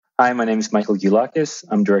Hi, my name is Michael Goulakis.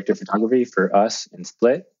 I'm director of photography for Us and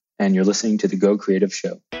Split, and you're listening to the Go Creative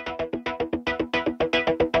Show.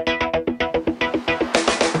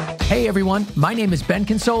 Hey everyone, my name is Ben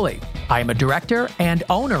Consoli. I am a director and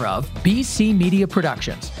owner of BC Media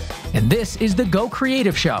Productions, and this is the Go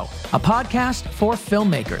Creative Show, a podcast for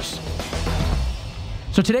filmmakers.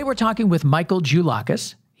 So today we're talking with Michael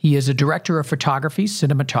Goulakis. He is a director of photography,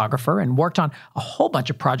 cinematographer, and worked on a whole bunch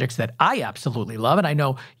of projects that I absolutely love, and I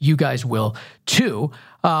know you guys will too.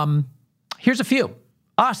 Here's a few.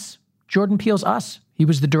 Us, Jordan Peele's Us. He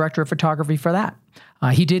was the director of photography for that.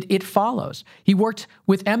 He did It Follows. He worked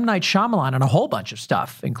with M. Night Shyamalan on a whole bunch of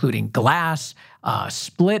stuff, including Glass,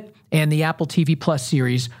 Split, and the Apple TV Plus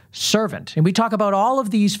series Servant. And we talk about all of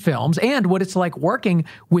these films and what it's like working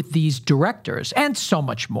with these directors and so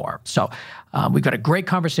much more. So we've got a great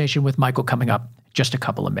conversation with Michael coming up in just a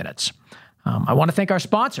couple of minutes. I want to thank our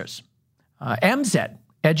sponsors, MZ,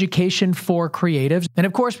 Education for Creatives. And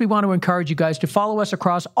of course, we want to encourage you guys to follow us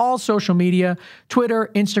across all social media,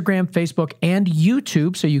 Twitter, Instagram, Facebook, and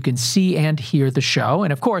YouTube, so you can see and hear the show.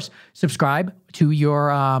 And of course, subscribe to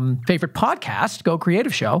your favorite podcast, Go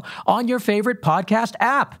Creative Show, on your favorite podcast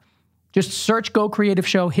app. Just search Go Creative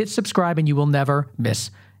Show, hit subscribe, and you will never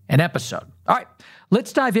miss an episode. All right,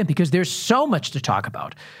 let's dive in because there's so much to talk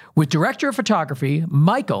about with Director of Photography,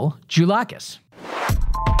 Michael Goulakis.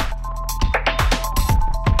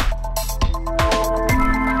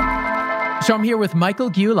 So I'm here with Michael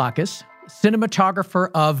Goulakis, cinematographer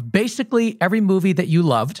of basically every movie that you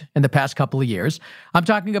loved in the past couple of years. I'm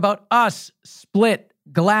talking about Us, Split,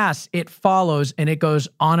 Glass, It Follows, and it goes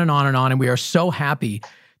on and on and on. And we are so happy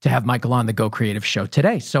to have Michael on the Go Creative Show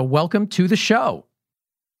today. So welcome to the show.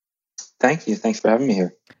 Thank you. Thanks for having me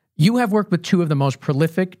here. You have worked with two of the most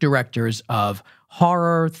prolific directors of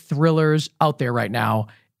horror thrillers out there right now,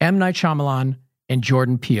 M. Night Shyamalan and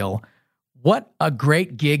Jordan Peele. What a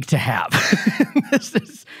great gig to have.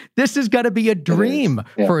 This is going to be a dream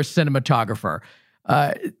for a cinematographer.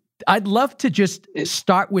 I'd love to just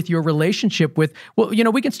start with your relationship with, well, you know,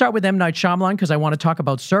 we can start with M. Night Shyamalan because I want to talk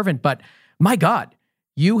about Servant, but my God,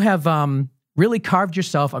 you have really carved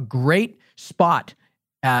yourself a great spot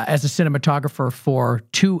as a cinematographer for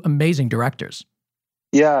two amazing directors.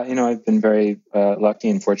 Yeah, you know, I've been very lucky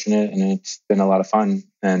and fortunate, and it's been a lot of fun.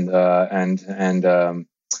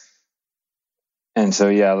 And so,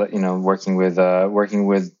 yeah, you know, working with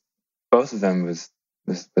both of them was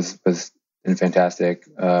been fantastic.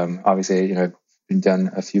 Obviously, you know, I've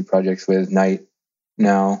done a few projects with Night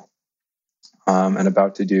now, and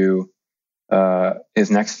about to do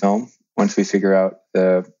his next film once we figure out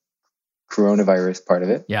the coronavirus part of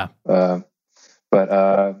it. Yeah. But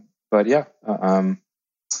yeah,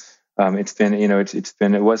 it's been, you know,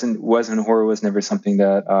 it wasn't horror was never something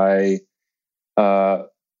that I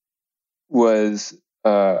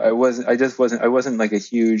wasn't like a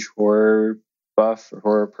huge horror buff or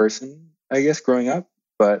horror person, I guess, growing up,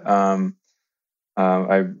 but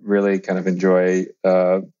I really kind of enjoy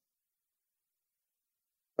of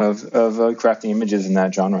crafting images in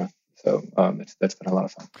that genre. So that's been a lot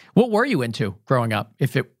of fun. What were you into growing up?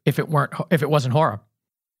 If it wasn't horror?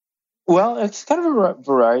 Well, it's kind of a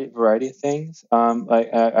variety of things.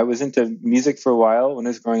 I was into music for a while when I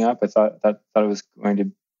was growing up. I thought I was going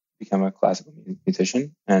to become a classical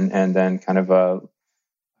musician, and then kind of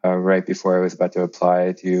right before I was about to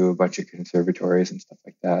apply to a bunch of conservatories and stuff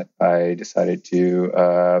like that, I decided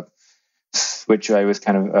to switch. I was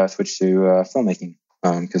kind of switched to filmmaking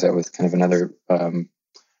because that was kind of another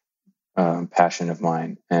passion of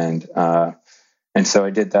mine, and so I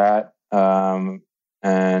did that.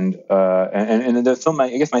 And the film, I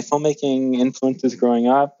guess my filmmaking influences growing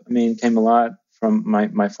up, I mean, came a lot from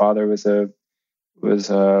my father was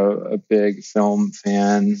a big film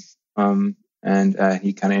fan, and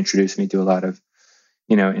he kind of introduced me to a lot of,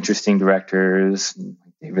 you know, interesting directors,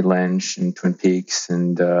 like David Lynch and Twin Peaks,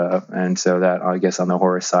 and so that, I guess, on the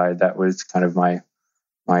horror side, that was kind of my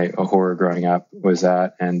horror growing up was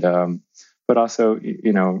that, and but also,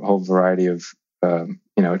 you know, a whole variety of, you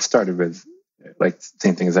know, it started with like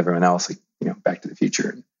same thing as everyone else, like, you know, Back to the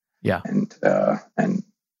Future, and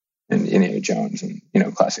Indiana Jones, and, you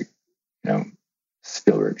know, classic, you know,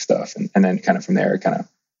 Spielberg stuff, and then kind of from there, kind of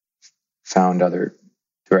found other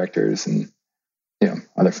directors and, you know,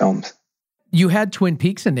 other films. You had Twin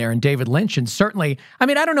Peaks in there and David Lynch, and certainly, I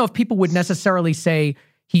mean, I don't know if people would necessarily say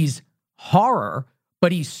he's horror,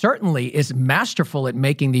 but he certainly is masterful at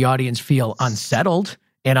making the audience feel unsettled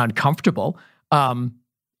and uncomfortable. And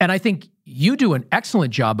I think you do an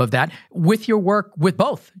excellent job of that with your work with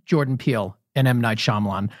both Jordan Peele and M. Night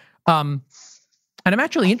Shyamalan. And I'm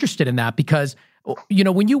actually interested in that because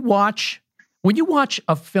When you watch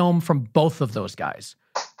a film from both of those guys,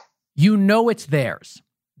 it's theirs.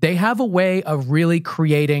 They have a way of really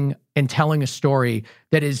creating and telling a story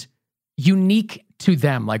that is unique to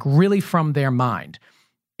them, like really from their mind.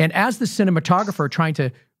 And as the cinematographer trying to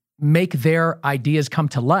make their ideas come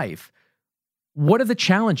to life, what are the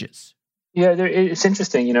challenges? Yeah, it's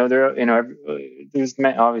interesting. There's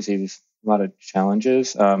obviously there's a lot of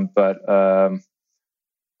challenges, but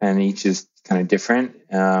and each is kind of different.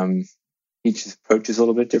 Each approach is a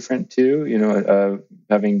little bit different too.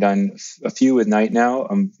 Having done a few with Night now,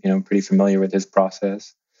 I'm pretty familiar with his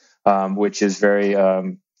process, which is very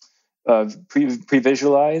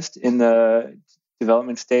pre-visualized in the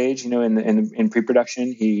development stage. In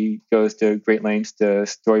pre-production, he goes to great lengths to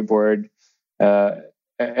storyboard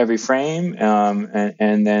every frame,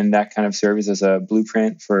 and then that kind of serves as a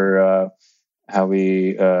blueprint for how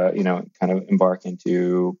we kind of embark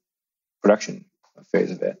into production phase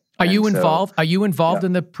of it. Are you involved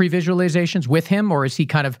in the pre-visualizations with him, or is he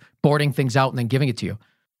kind of boarding things out and then giving it to you?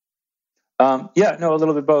 A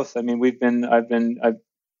little bit both. I mean, I've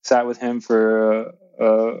sat with him for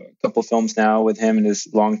a couple films now with him and his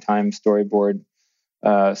longtime storyboarder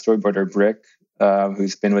Brick,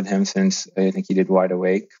 who's been with him since I think he did Wide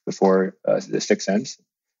Awake before The Sixth Sense,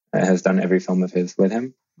 and has done every film of his with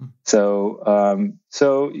him. So I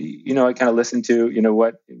kind of listen to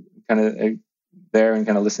what kind of there and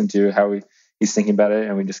kind of listen to how he's thinking about it,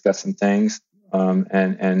 and we discuss some things, and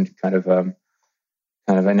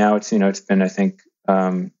now it's been, I think,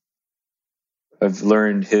 I've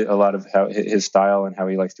learned a lot of how his style and how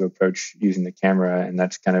he likes to approach using the camera, and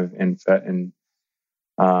that's kind of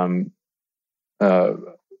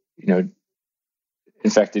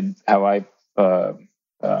infected how I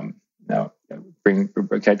now try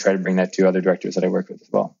to bring that to other directors that I work with as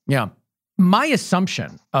well. Yeah. My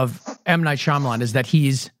assumption of M. Night Shyamalan is that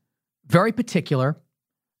he's very particular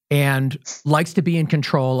and likes to be in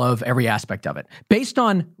control of every aspect of it, based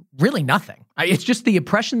on really nothing. It's just the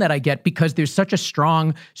impression that I get because there's such a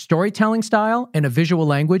strong storytelling style and a visual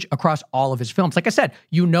language across all of his films. Like I said,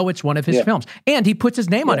 it's one of his films. And he puts his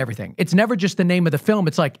name on everything. It's never just the name of the film.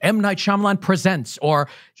 It's like M. Night Shyamalan Presents, or,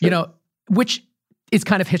 which is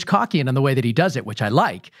kind of Hitchcockian in the way that he does it, which I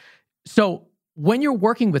like. So when you're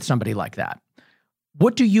working with somebody like that,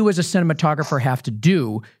 what do you as a cinematographer have to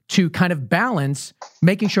do to kind of balance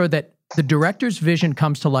making sure that the director's vision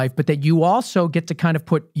comes to life, but that you also get to kind of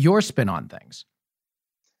put your spin on things?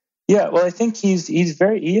 Yeah, well, I think he is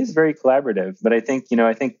very collaborative. But I think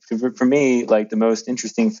for me, like the most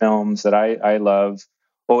interesting films that I love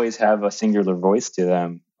always have a singular voice to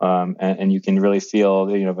them, and you can really feel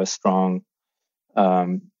a strong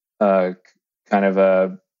kind of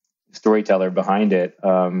a storyteller behind it.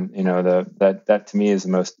 That to me is the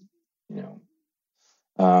most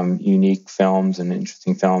unique films and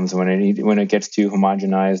interesting films. When it gets too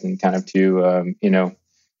homogenized and kind of too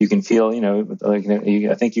you can feel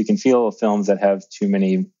I think you can feel films that have too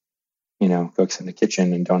many cooks in the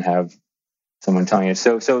kitchen and don't have someone telling it.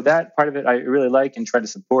 So that part of it I really like and try to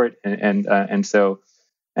support, and so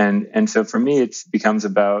for me it becomes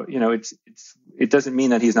about it doesn't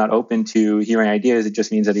mean that he's not open to hearing ideas. It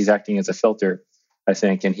just means that he's acting as a filter, I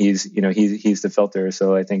think, and he's the filter.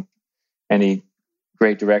 So I think any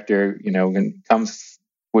great director comes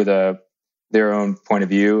with their own point of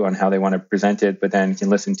view on how they want to present it, but then can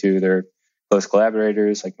listen to their close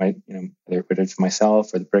collaborators, like whether it's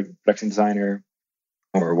myself or the production designer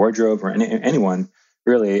or wardrobe or anyone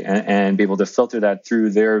really, and be able to filter that through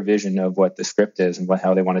their vision of what the script is and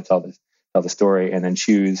how they want to tell the story, and then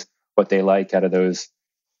choose what they like out of those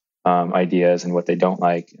ideas and what they don't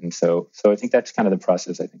like. And so I think that's kind of the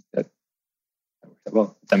process. I think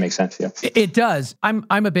that makes sense. Yeah, it does. I'm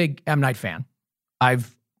a big M. Night fan.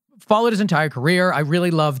 I've followed his entire career. I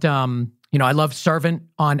really loved, I loved Servant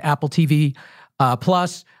on Apple TV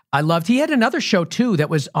Plus. He had another show too that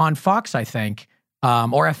was on Fox, I think, or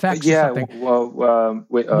FX. Yeah. Or something. What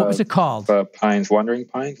was it called? Wandering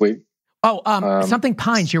Pines. Something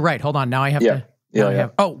Pines. You're right. Hold on. Now I have to. Yeah.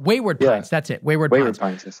 Wayward Pines. That's it. Wayward Pines.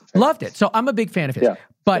 Yes, Loved it. So I'm a big fan of his. Yeah.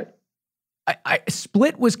 But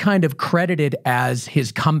Split was kind of credited as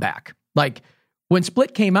his comeback. Like when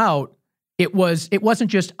Split came out, it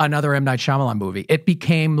wasn't just another M. Night Shyamalan movie. It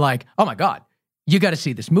became like, oh my God, you got to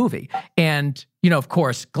see this movie. And, of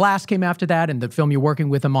course, Glass came after that, and the film you're working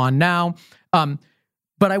with him on now.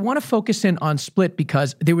 But I want to focus in on Split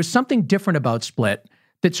because there was something different about Split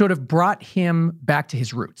that sort of brought him back to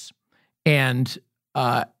his roots. And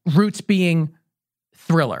roots being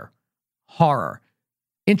thriller, horror,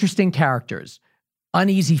 interesting characters,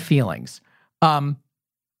 uneasy feelings.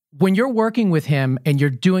 when you're working with him and you're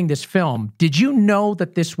doing this film, did you know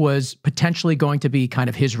that this was potentially going to be kind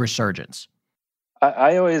of his resurgence?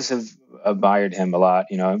 I always have admired him a lot.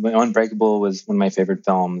 Unbreakable was one of my favorite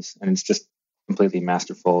films, and it's just completely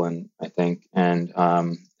masterful. And I think, yeah.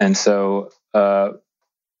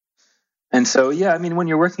 I mean, when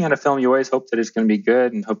you're working on a film, you always hope that it's going to be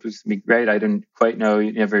good and hope it's going to be great. I didn't quite know.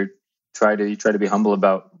 You never try to be humble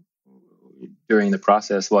about during the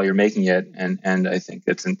process while you're making it, and I think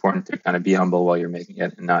it's important to kind of be humble while you're making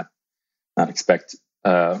it and not expect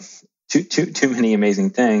too many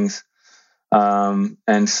amazing things.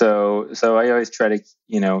 And so I always try to,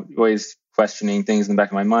 always questioning things in the back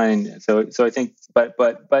of my mind. So I think,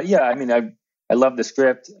 but yeah, I mean, I love the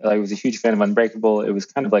script. I was a huge fan of Unbreakable. It was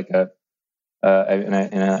kind of like and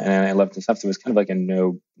I loved the stuff. So it was kind of like a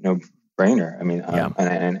no brainer. I mean,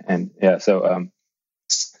 yeah.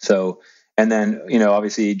 So, and then,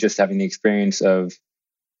 obviously just having the experience of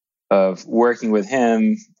working with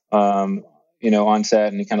him, on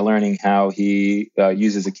set and kind of learning how he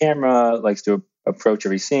uses a camera, likes to approach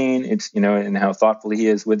every scene. It's, and how thoughtful he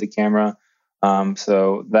is with the camera.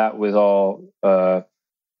 So that was all kind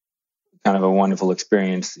of a wonderful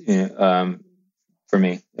experience for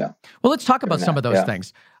me. Yeah. Well, let's talk about some of those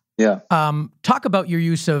things. Yeah. Talk about your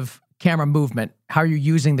use of camera movement, how you're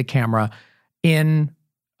using the camera in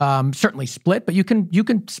certainly Split, but you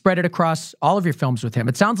can spread it across all of your films with him.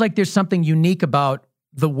 It sounds like there's something unique about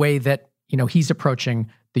the way that he's approaching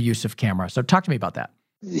the use of camera. So talk to me about that.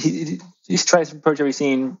 He tries to approach every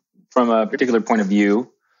scene from a particular point of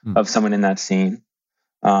view of someone in that scene.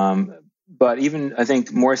 But even, I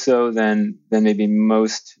think, more so than maybe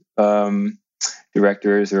most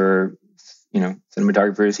directors or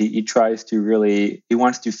cinematographers, he tries to he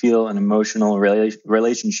wants to feel an emotional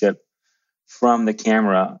relationship from the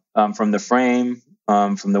camera, from the frame,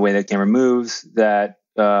 from the way that camera moves, that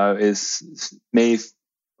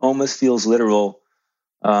almost feels literal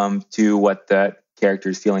to what that character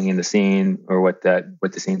is feeling in the scene, or what the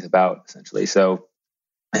scene's about, essentially. So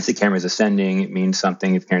if the camera is ascending, it means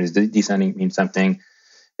something. If the camera is descending, it means something.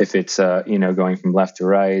 If it's going from left to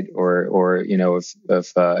right, or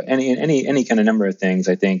if any kind of number of things,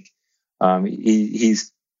 I think he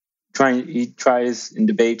tries and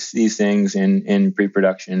debates these things in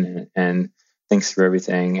pre-production and thinks through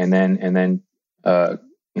everything, and then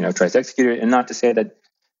tries to execute it. And not to say that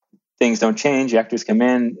things don't change. Actors come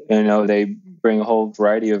in, they bring a whole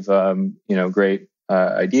variety of great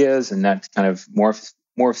ideas, and that kind of morphs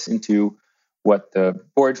into what the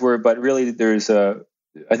boards were. But really,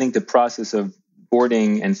 I think the process of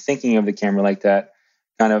boarding and thinking of the camera like that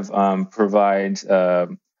kind of provides a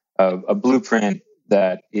blueprint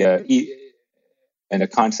that and a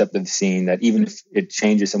concept of the scene that, even if it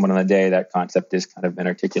changes someone on the day, that concept has kind of been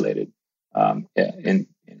articulated in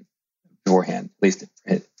beforehand, at least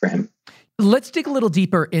for him. Let's dig a little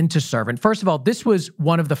deeper into Servant. First of all, this was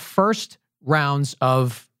one of the first rounds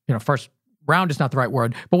of, first round is not the right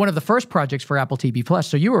word, but one of the first projects for Apple TV Plus.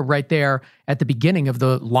 So you were right there at the beginning of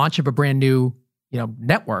the launch of a brand new,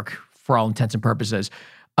 network for all intents and purposes.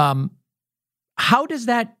 How does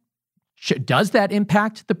that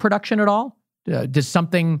impact the production at all? Does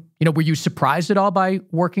something, were you surprised at all by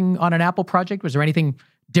working on an Apple project? Was there anything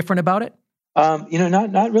different about it?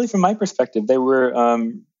 Not really from my perspective. They were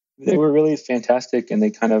really fantastic, and they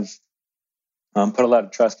kind of put a lot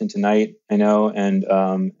of trust into Night, and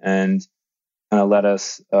kind of let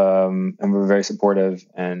us, and were very supportive,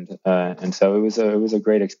 and so it was a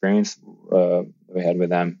great experience we had with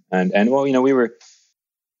them, and well, it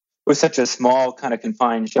was such a small kind of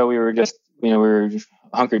confined show. We were just we were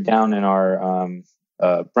hunkered down in our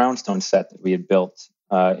brownstone set that we had built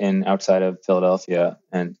in outside of Philadelphia,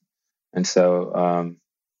 and so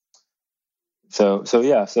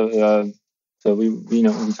we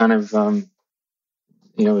kind of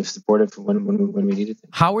was supportive when we needed them.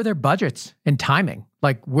 How were their budgets and timing?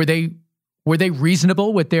 Like, were they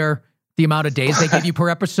reasonable with the amount of days they gave you per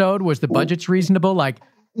episode? Was the budgets reasonable? Like,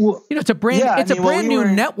 it's a brand new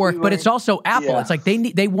network, but it's also Apple. Yeah. It's like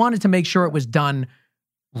they wanted to make sure it was done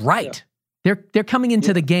right. Yeah. They're coming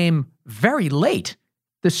into the game very late.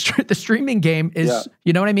 The streaming game is,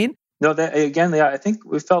 you know what I mean? No, I think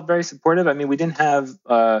we felt very supportive. I mean, we didn't have,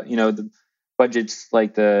 the budgets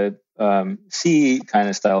like the C kind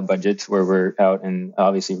of style budgets where we're out in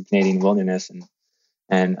obviously Canadian wilderness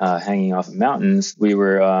and hanging off of mountains. We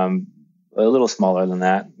were a little smaller than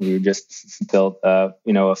that. We just built, a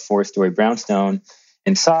 4-story brownstone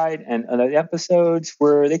inside, and the episodes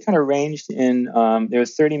they kind of ranged in. There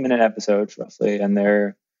was 30-minute episodes roughly, and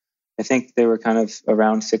I think they were kind of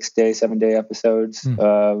around 7-day episodes,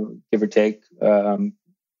 give or take.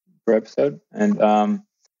 per episode, and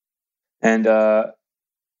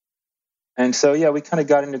so yeah, we kind of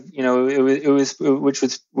got into,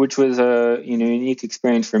 which was a unique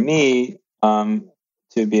experience for me,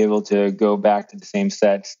 to be able to go back to the same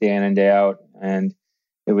sets day in and day out, and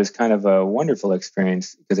it was kind of a wonderful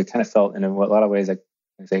experience because it kind of felt, in a lot of ways, I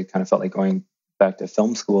say, it kind of felt like going back to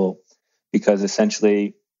film school, because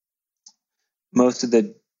essentially most of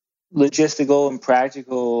the logistical and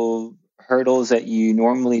practical hurdles that you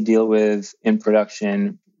normally deal with in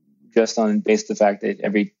production, just on based the fact that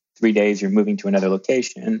every 3 days you're moving to another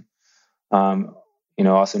location.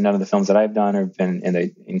 Also, none of the films that I've done have been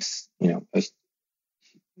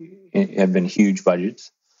have been huge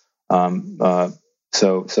budgets. So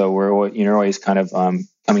you're always kind of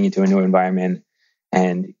coming into a new environment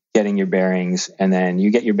and getting your bearings, and then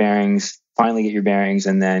you finally get your bearings,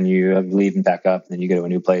 and then you leave and pack up, and then you go to a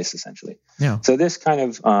new place, essentially. Yeah. So this kind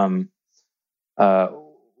of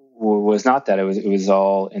was not that. It was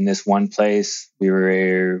all in this one place. We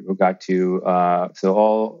got to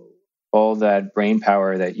so all that brain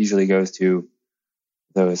power that usually goes to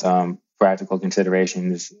those practical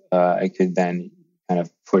considerations, I could then kind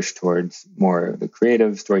of push towards more of the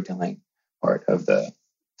creative storytelling part of the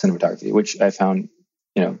cinematography, which I found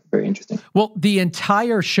very interesting. Well, the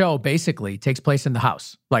entire show basically takes place in the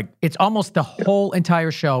house. Like, it's almost the whole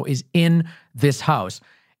entire show is in this house.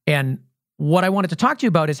 And what I wanted to talk to you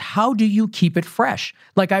about is, how do you keep it fresh?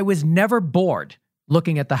 Like, I was never bored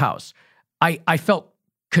looking at the house. I felt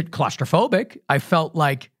claustrophobic. I felt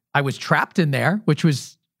like I was trapped in there, which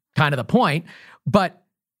was kind of the point, but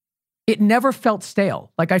it never felt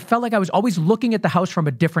stale. Like, I felt like I was always looking at the house from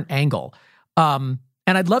a different angle.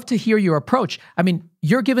 And I'd love to hear your approach. I mean,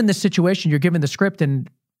 you're given this situation, you're given the script, and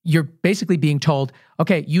you're basically being told,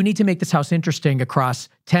 okay, you need to make this house interesting across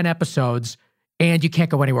 10 episodes, and you can't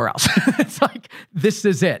go anywhere else. It's like, this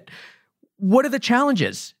is it. What are the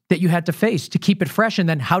challenges that you had to face to keep it fresh, and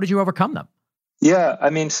then how did you overcome them? Yeah, I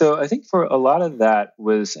mean, so I think for a lot of that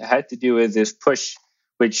had to do with this push,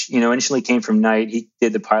 which, initially came from Night. He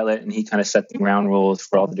did the pilot, and he kind of set the ground rules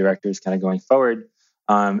for all the directors kind of going forward.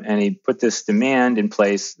 And he put this demand in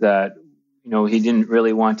place that, he didn't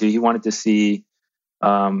really want to. He wanted to see,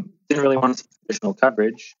 didn't really want to see traditional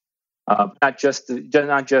coverage.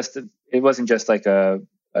 It wasn't just like a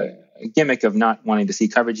gimmick of not wanting to see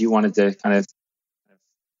coverage. He wanted to kind of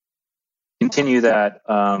continue that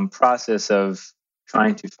process of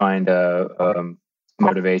trying to find a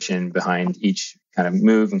motivation behind each kind of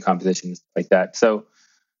move and composition, like that.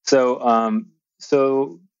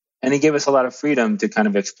 And he gave us a lot of freedom to kind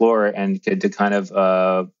of explore and to kind of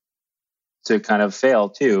fail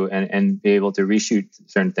too, and be able to reshoot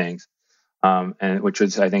certain things, and which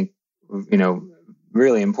was, I think,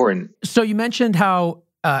 really important. So you mentioned how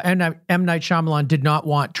M. Night Shyamalan did not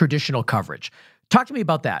want traditional coverage. Talk to me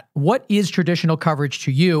about that. What is traditional coverage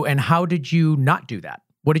to you, and how did you not do that?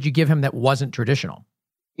 What did you give him that wasn't traditional?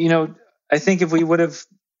 I think if we would have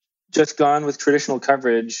just gone with traditional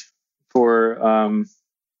coverage for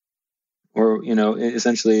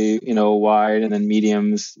essentially, wide and then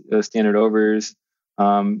mediums, standard overs,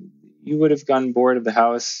 you would have gotten bored of the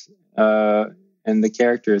house and the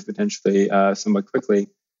characters potentially somewhat quickly.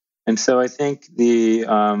 And so I think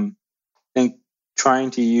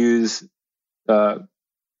trying to use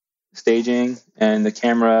staging and the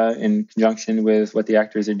camera in conjunction with what the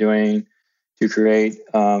actors are doing to create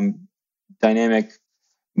dynamic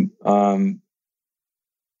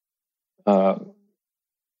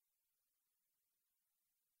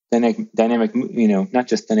not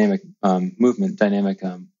just dynamic movement, dynamic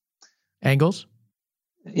angles.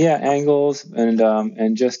 Yeah, angles,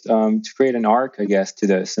 and just to create an arc, I guess, to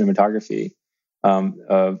the cinematography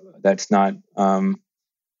that's not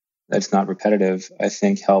repetitive. I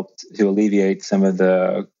think helped to alleviate some of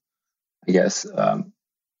the, I guess,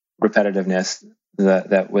 repetitiveness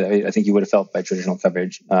that I think you would have felt by traditional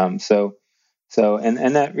coverage. So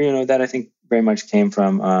that I think very much came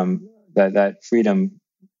from that freedom.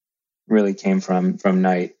 Really came from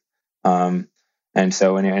Night, and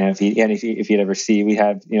so if you'd ever see, we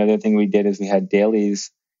had the other thing we did is we had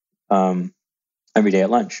dailies every day at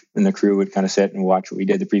lunch, and the crew would kind of sit and watch what we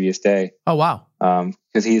did the previous day. Oh wow!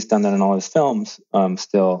 Because he's done that in all his films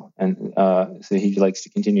still, and so he likes to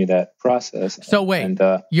continue that process. So wait,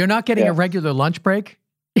 you're not getting a regular lunch break?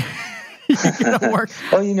 Work.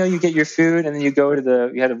 Well, you get your food, and then you go to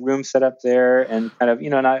we had a room set up there, and kind of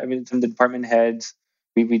from the department heads.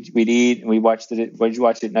 We'd eat and we watched it. We'd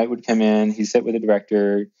watch it. Night would come in. He'd sit with the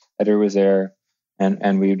director. Editor was there,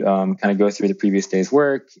 and we'd kind of go through the previous day's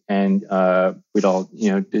work, and we'd all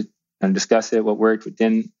discuss it, what worked, what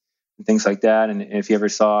didn't. things like that. And if he ever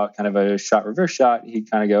saw kind of a shot, reverse shot, he'd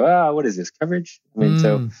kind of go, what is this, coverage? I mean,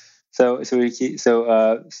 so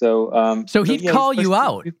he'd call you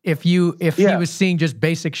out if he was seeing just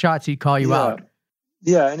basic shots. He'd call you out.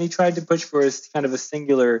 Yeah, and he tried to push for his kind of a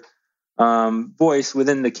singular voice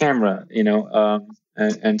within the camera,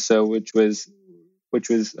 and so which was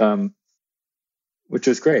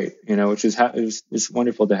great, it was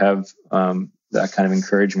wonderful to have that kind of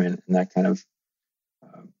encouragement and that kind of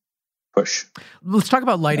push. Let's talk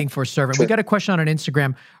about lighting for Servant. Sure. We got a question on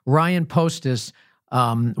Instagram. Ryan Postis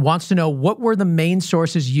wants to know, what were the main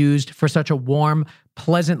sources used for such a warm,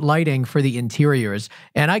 pleasant lighting for the interiors?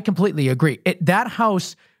 And I completely agree. That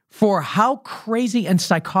house, for how crazy and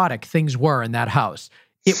psychotic things were in that house,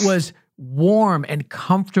 it was warm and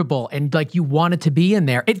comfortable and like you wanted to be in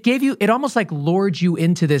there. It almost like lured you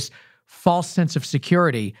into this false sense of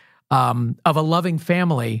security of a loving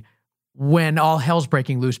family when all hell's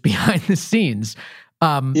breaking loose behind the scenes.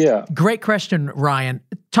 Great question, Ryan.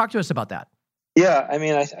 Talk to us about that. Yeah, I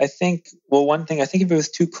mean, I think, well, one thing, I think if it was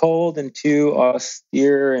too cold and too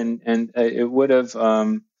austere and it would have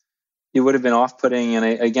been off-putting. And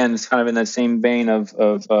again, it's kind of in that same vein of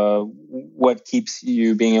what keeps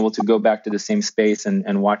you being able to go back to the same space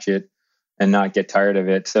and watch it and not get tired of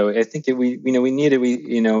it. So I think we needed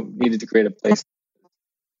to create a place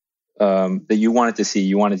that you wanted to see,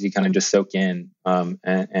 you wanted to kind of just soak in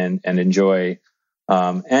and enjoy.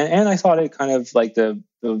 And I thought it kind of like the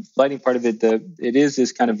lighting part of it, it is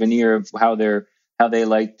this kind of veneer of how they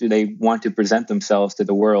want to present themselves to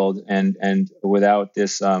the world, and without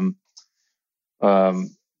this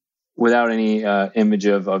without any image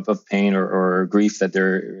of pain or grief that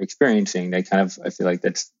they're experiencing. They kind of, I feel like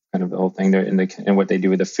that's kind of the whole thing there. And what they do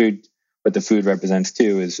with the food, what the food represents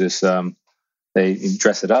too, is this, they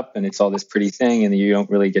dress it up and it's all this pretty thing, and you don't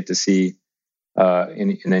really get to see,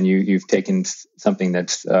 and then you've taken something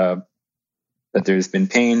that's, that there's been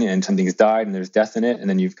pain and something's died and there's death in it. And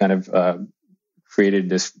then you've kind of created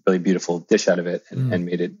this really beautiful dish out of it and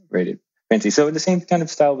made it rated fancy. So the same kind of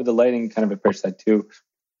style with the lighting, kind of approach that too.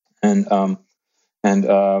 And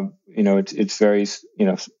it's very,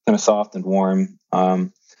 kind of soft and warm. I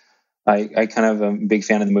kind of am a big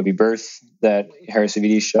fan of the movie Birth that Harris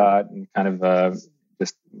Savides shot, and kind of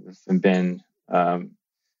just been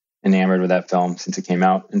enamored with that film since it came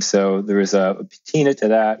out. And so there was a patina to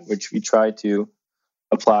that, which we tried to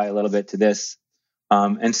apply a little bit to this.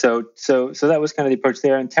 And so that was kind of the approach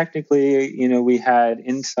there. And technically, we had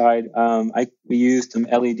inside, we used some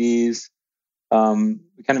LEDs. We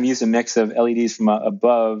kind of used a mix of LEDs from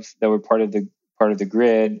above that were part of the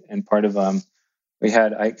grid, and part of,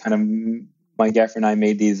 my gaffer and I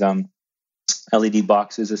made these LED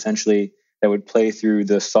boxes essentially that would play through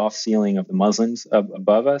the soft ceiling of the muslins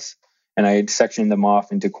above us. And I had sectioned them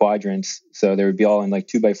off into quadrants. So they would be all in like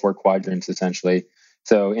 2x4 quadrants essentially.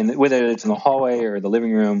 So whether it's in the hallway or the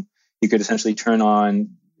living room, you could essentially turn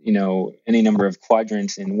on, any number of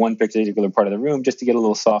quadrants in one particular part of the room just to get a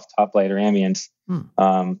little soft top light or ambience,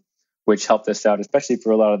 which helped us out, especially for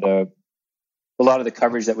a lot of the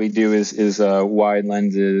coverage that we do is wide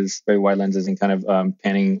lenses, very wide lenses, and kind of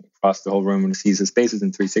panning across the whole room and sees the spaces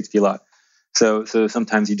in 360 a lot. So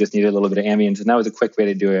sometimes you just need a little bit of ambience, and that was a quick way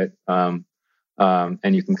to do it. And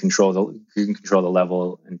you can control the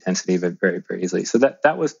level intensity of it very, very easily. So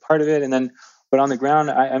that was part of it. And then, but on the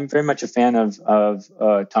ground, I'm very much a fan of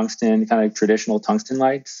tungsten, kind of traditional tungsten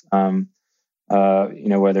lights.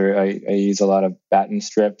 Whether I use a lot of batten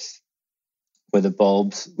strips with the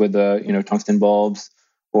bulbs, with the tungsten bulbs,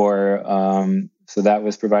 or so that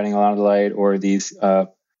was providing a lot of the light, or these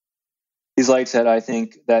lights that I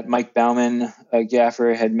think that Mike Bauman,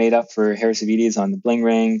 gaffer, had made up for Harris Savides on the Bling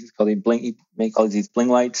Ring. It's called he calls these Bling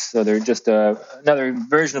lights. So they're just another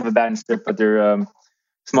version of a batten strip, but they're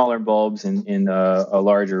smaller bulbs in a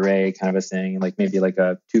large array, kind of a thing, like maybe like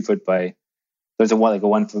a 2 foot by. There's a 1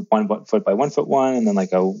 foot by 1 foot one, and then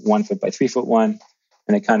like a 1 foot by 3 foot one,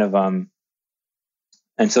 and it kind of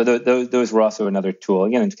and so those were also another tool.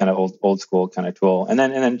 Again, it's kind of old school kind of tool, and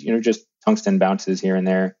then just tungsten bounces here and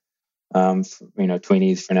there.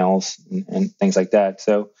 Tweenies, Fresnels, and things like that.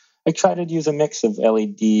 So I try to use a mix of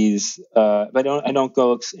LEDs, but I don't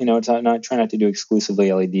go, it's not try not to do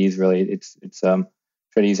exclusively LEDs. Really, it's try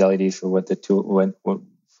to use LEDs for what the tool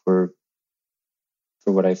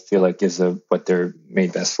for what I feel like is what they're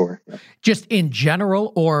made best for. Yeah. Just in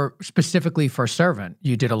general, or specifically for Servant,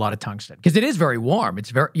 you did a lot of tungsten because it is very warm. It's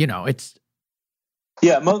very, it's.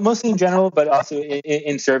 Yeah, mostly in general, but also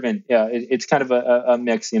in Servant. Yeah, it's kind of a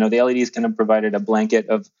mix. The LEDs kind of provided a blanket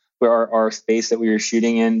of where our space that we were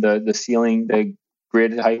shooting in. The ceiling, the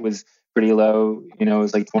grid height was pretty low. It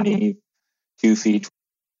was like 22 feet.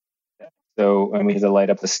 So, and we had to light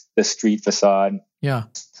up the street facade. Yeah.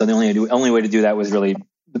 So the only way to do that was really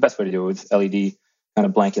the best way to do it was LED kind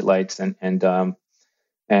of blanket lights and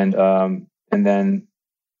then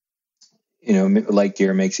Light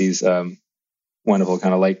Gear makes these wonderful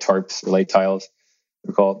kind of light tarps or light tiles,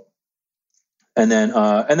 they're called. But then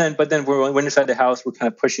when we're inside the house, we're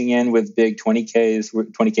kind of pushing in with big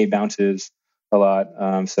 20K bounces a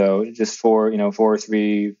lot. So just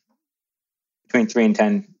between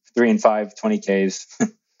 3 and 5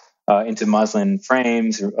 20Ks into muslin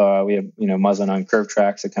frames. We have muslin on curved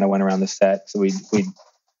tracks that kind of went around the set, so we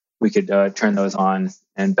could turn those on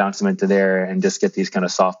and bounce them into there and just get these kind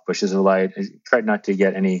of soft pushes of light. I tried not to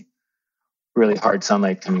get any really hard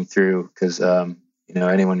sunlight coming through because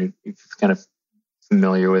anyone who's kind of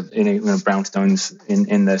familiar with any brownstones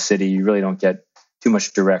in the city, you really don't get too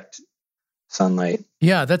much direct sunlight.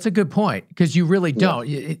 Yeah, that's a good point because you really don't.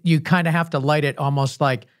 Yeah. You kind of have to light it almost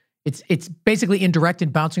like it's basically indirect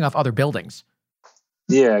and bouncing off other buildings.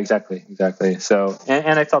 Yeah, exactly. So,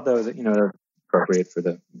 and I felt that was appropriate for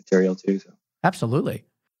the material too. So absolutely.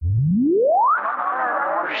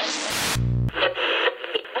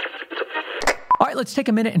 All right, let's take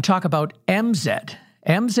a minute and talk about MZ.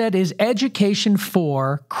 MZ is Education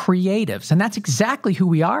for Creatives, and that's exactly who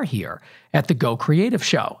we are here at the Go Creative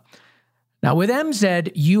Show. Now, with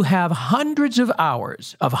MZ, you have hundreds of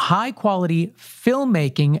hours of high-quality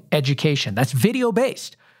filmmaking education. That's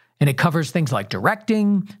video-based, and it covers things like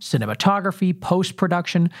directing, cinematography,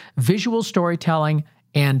 post-production, visual storytelling,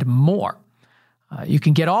 and more. You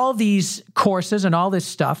can get all these courses and all this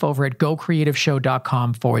stuff over at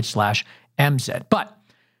gocreativeshow.com/MZ. But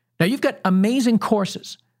now you've got amazing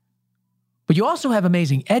courses, but you also have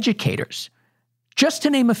amazing educators. Just to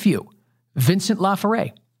name a few: Vincent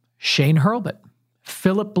Laforet, Shane Hurlbut,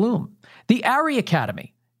 Philip Bloom. The Ari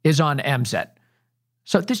Academy is on MZ.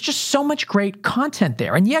 So there's just so much great content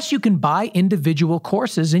there. And yes, you can buy individual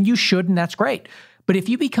courses, and you should, and that's great. But if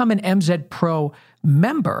you become an MZ Pro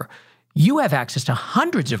member, you have access to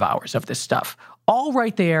hundreds of hours of this stuff, all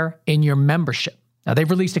right there in your membership. Now, they've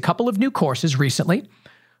released a couple of new courses recently: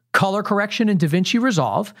 Color Correction in DaVinci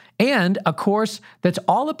Resolve, and a course that's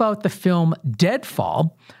all about the film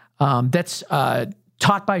Deadfall that's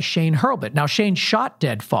taught by Shane Hurlbut. Now, Shane shot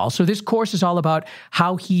Deadfall, so this course is all about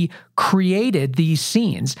how he created these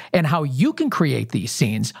scenes and how you can create these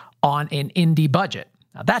scenes on an indie budget.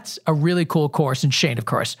 Now, that's a really cool course, and Shane, of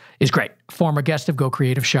course, is great. Former guest of Go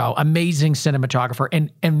Creative Show, amazing cinematographer,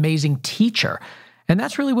 and amazing teacher. And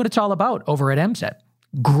that's really what it's all about over at MZ.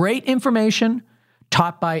 Great information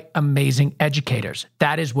taught by amazing educators.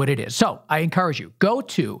 That is what it is. So I encourage you, go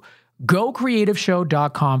to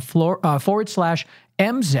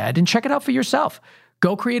gocreativeshow.com/MZ and check it out for yourself.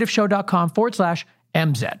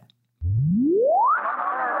 gocreativeshow.com/MZ.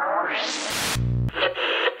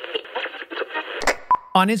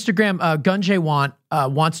 On Instagram, Gunjay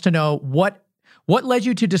wants to know what led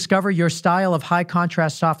you to discover your style of high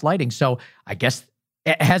contrast soft lighting. So I guess,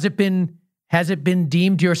 has it been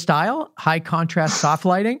deemed your style, high contrast soft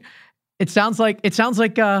lighting? It sounds like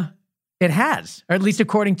it has, or at least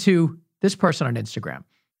according to this person on Instagram.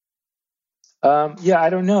 Yeah, I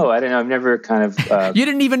don't know. I've never kind of. You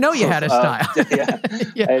didn't even know you had a style.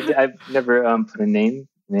 Yeah. I've never put a name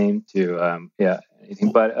to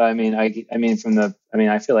anything. But I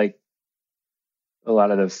feel like a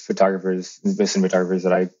lot of the cinematographers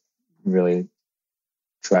that I really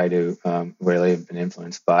try to really have been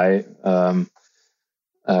influenced by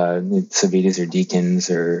Savides or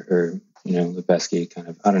Deakins or Lubezki, kind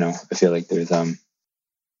of. I don't know. I feel like there's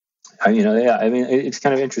it's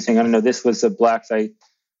kind of interesting. I don't know. This was the blacks. I'm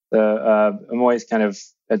always kind of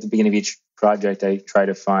at the beginning of each project, I try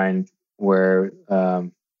to find where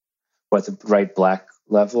what the right black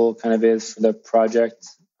level kind of is for the project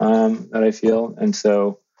that I feel. And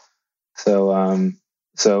so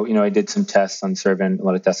I did some tests on Servant, a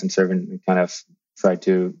lot of tests on Servant, and kind of tried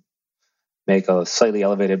to make a slightly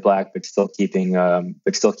elevated black, but still keeping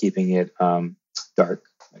it dark,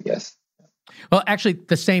 I guess. Well, actually,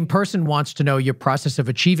 the same person wants to know your process of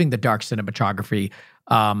achieving the dark cinematography.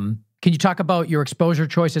 Can you talk about your exposure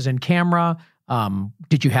choices in camera?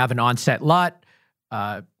 Did you have an on-set LUT?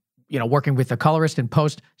 Working with a colorist in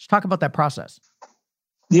post. Just talk about that process.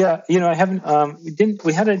 Yeah, I haven't.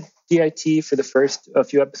 We had a DIT for the first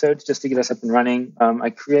few episodes just to get us up and running.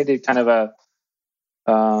 I created kind of a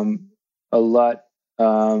LUT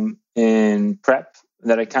in prep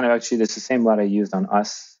that I kind of that's the same LUT I used on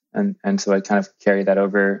Us. And so I kind of carried that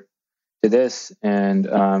over to this and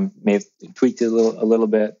may have tweaked it a little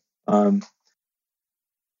bit.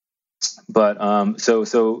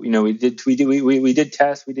 So we did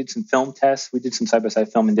tests. We did some film tests. We did some side by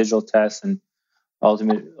side film and digital tests, and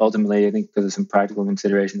ultimately, I think because of some practical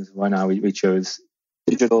considerations, why not we chose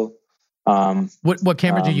digital. What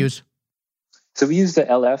camera did you use? So we used the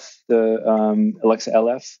LF, the Alexa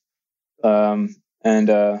LF,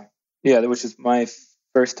 which is my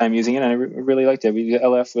first time using it, and I really liked it. We used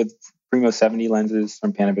LF with Primo 70 lenses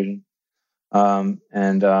from Panavision, it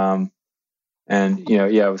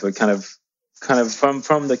was like kind of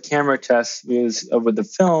from the camera test was with the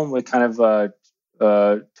film. We kind of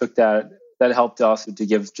took that helped also to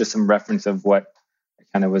give just some reference of what I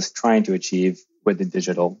kind of was trying to achieve with the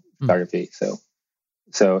digital photography. So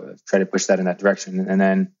try to push that in that direction, and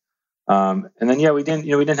then we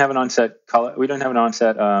didn't have an onset color. We don't have an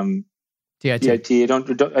onset DIT. I don't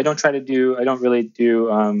really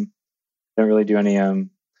do any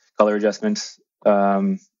color adjustments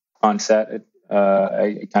on set.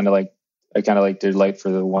 I kind of like did light for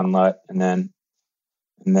the one LUT, and then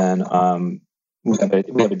we have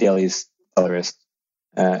a dailies colorist,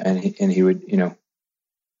 and he would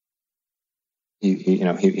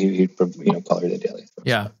he'd color the daily.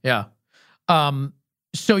 Yeah.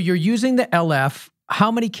 So you're using the LF.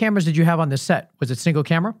 How many cameras did you have on this set? Was it single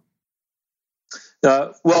camera?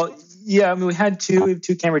 Well, yeah. I mean, we had two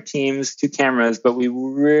camera teams, two cameras, but we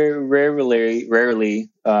rarely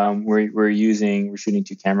we're shooting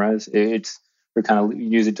two cameras. We're kind of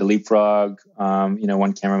use it to leapfrog.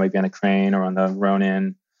 One camera might be on a Crane or on the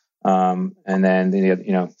Ronin, and then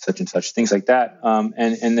the such and such things like that.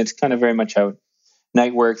 And it's kind of very much how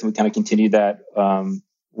Night works, and we kind of continue that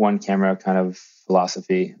one camera kind of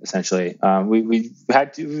philosophy. Essentially, we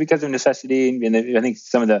had to because of necessity, and I think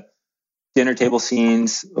some of the dinner table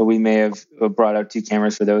scenes we may have brought out two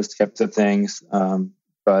cameras for those types of things.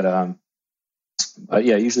 But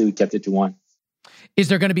yeah, usually we kept it to one. Is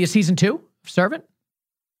there going to be a season 2 of Servant?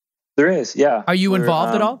 There is, yeah. Are you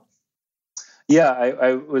involved at all? Yeah,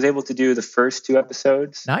 I was able to do the first 2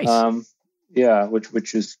 episodes. Nice. Yeah,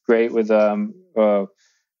 which is great with Julia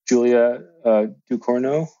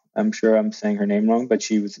Ducournau. I'm sure I'm saying her name wrong, but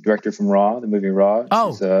she was the director from Raw, the movie Raw.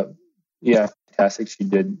 Oh. She's, fantastic. She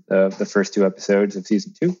did the first 2 episodes of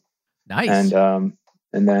season 2. Nice. And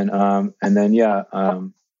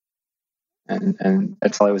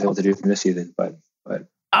that's all I was able to do from this season. But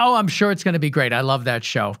oh, I'm sure it's going to be great. I love that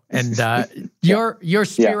show, and your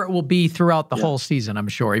spirit will be throughout the whole season, I'm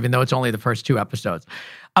sure, even though it's only the first 2 episodes.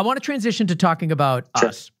 I want to transition to talking about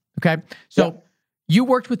Us. Okay, so you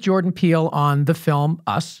worked with Jordan Peele on the film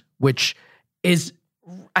Us, which is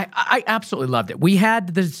I absolutely loved it. We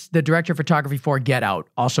had the director of photography for Get Out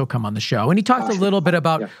also come on the show, and he talked a little bit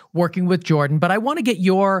about working with Jordan, but I want to get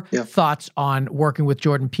your thoughts on working with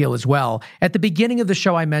Jordan Peele as well. At the beginning of the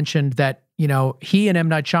show, I mentioned that, he and M.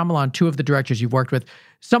 Night Shyamalan, 2 of the directors you've worked with,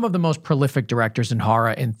 some of the most prolific directors in horror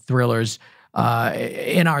and thrillers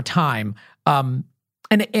in our time. And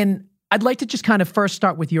I'd like to just kind of first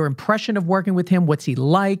start with your impression of working with him. What's he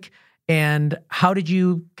like? And how did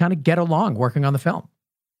you kind of get along working on the film?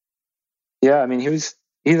 Yeah, I mean, he's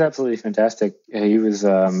absolutely fantastic. He's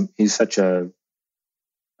such I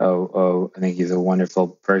think he's a wonderful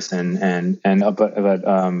person,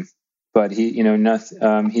 but he,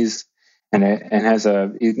 he's and has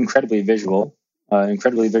he's incredibly visual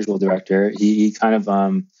director. He kind of,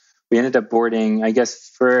 we ended up boarding, I guess,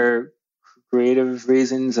 for creative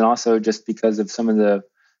reasons, and also just because of some of the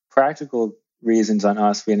practical reasons on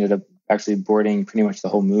Us, we ended up actually boarding pretty much the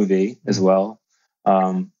whole movie as well.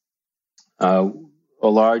 A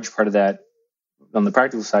large part of that on the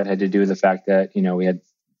practical side had to do with the fact that, we had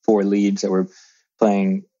 4 leads that were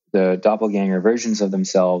playing the doppelganger versions of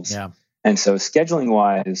themselves. Yeah. And so scheduling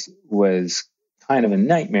wise was kind of a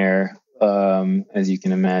nightmare, as you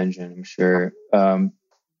can imagine, I'm sure,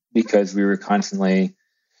 because we were constantly,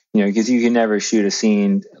 because you can never shoot a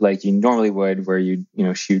scene like you normally would, where you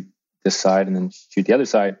shoot this side and then shoot the other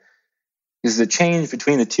side. Because the change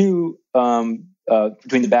between the two, between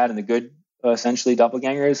the bad and the good, essentially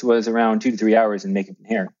doppelgangers, was around 2 to 3 hours in makeup and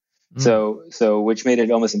hair. So which made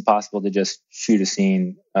it almost impossible to just shoot a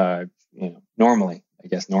scene, normally, I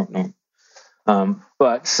guess, but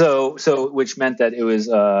which meant that it was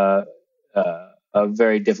a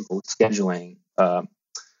very difficult scheduling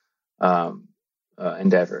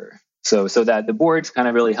endeavor. So that the boards kind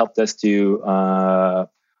of really helped us to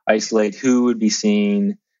isolate who would be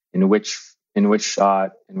seen in which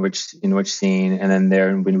shot, in which scene, and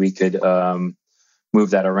then when we could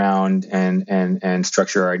move that around and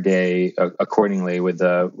structure our day accordingly with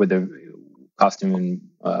the costume and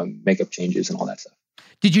makeup changes and all that stuff.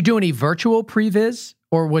 Did you do any virtual previs,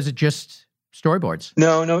 or was it just storyboards?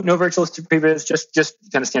 No virtual previews, just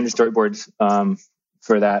kind of standard storyboards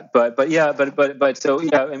for that. But so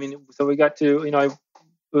yeah, I mean, so we got to, it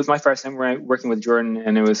was my first time working with Jordan,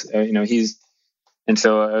 and it was he's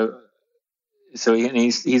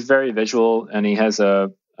he's very visual, and he has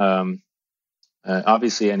a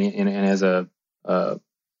obviously, and he has a I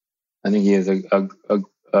think he has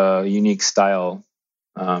a unique style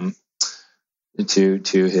to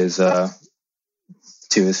his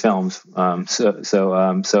films. It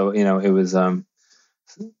was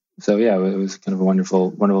it was kind of a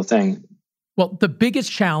wonderful thing. Well, the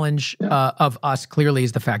biggest challenge of Us clearly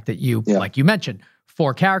is the fact that you, like you mentioned,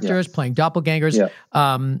 4 characters playing doppelgangers. Yeah.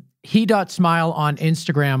 He.Smile on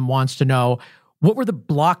Instagram wants to know, what were the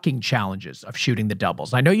blocking challenges of shooting the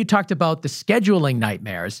doubles? I know you talked about the scheduling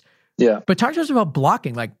nightmares. Yeah. But talk to us about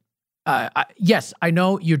blocking. Like, yes, I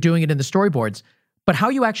know you're doing it in the storyboards, but how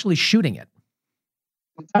are you actually shooting it?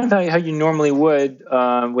 Kind of how you normally would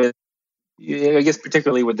with, I guess,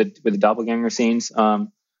 particularly with the doppelganger scenes. So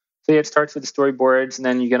it starts with the storyboards, and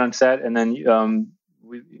then you get on set, and then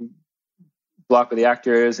we block with the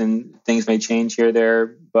actors, and things may change here or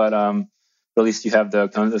there, but at least you have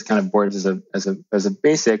those kind of boards as a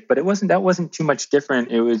basic. But that wasn't too much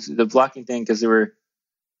different. It was the blocking thing, because there were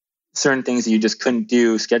certain things that you just couldn't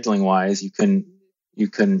do scheduling wise. You couldn't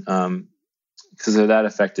because that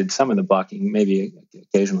affected some of the blocking, maybe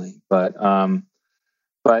occasionally. But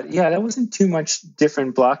yeah, that wasn't too much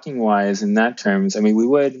different blocking wise in that terms. I mean,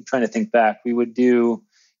 I'm trying to think back, we would do,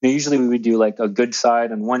 usually we would do like a good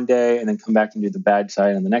side on one day and then come back and do the bad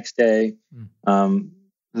side on the next day.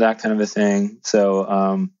 That kind of a thing.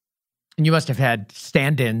 So, and you must have had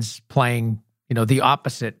stand-ins playing, the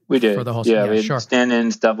opposite. We did for the whole. Yeah, we had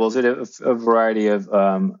stand-ins, doubles. We did a variety of,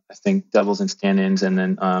 I think, doubles and stand-ins, and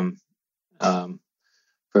then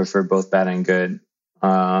for both bad and good.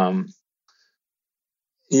 And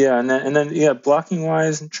then blocking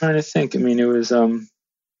wise, I'm trying to think. I mean, it was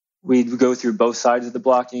we'd go through both sides of the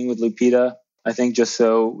blocking with Lupita, I think, just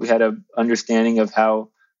so we had a understanding of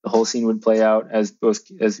how the whole scene would play out as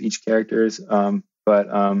each characters. But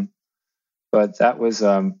that was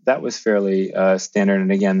fairly standard.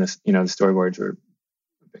 And again, the storyboards were a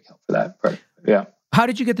big help for that part. Yeah. How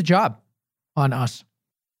did you get the job on Us?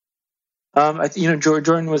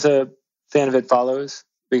 Jordan was a fan of It Follows,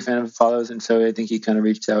 big fan of It Follows, and so I think he kind of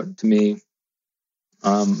reached out to me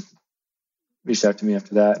after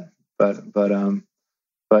that. But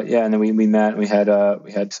yeah, and then we met. We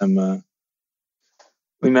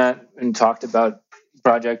met and talked about the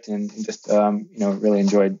project, and just really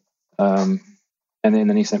enjoyed. And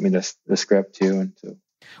then he sent me the script too, and so.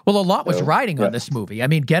 Well, a lot was riding on this movie. I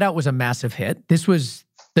mean, Get Out was a massive hit. This was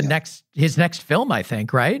his next film, I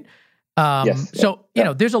think, right? Yes. So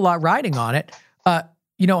there's a lot riding on it. How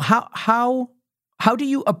do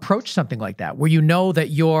you approach something like that, where that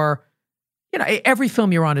you're, every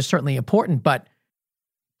film you're on is certainly important, but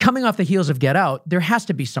coming off the heels of Get Out, there has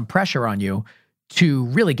to be some pressure on you to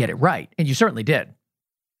really get it right, and you certainly did.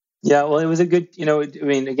 Yeah, well, it was a good,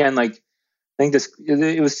 again, like, I think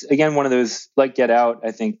it was, again, one of those, like Get Out,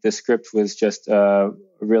 I think the script was just a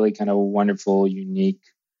really kind of wonderful, unique,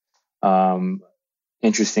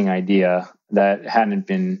 interesting idea that hadn't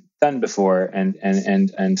been done before.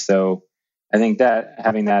 And so I think that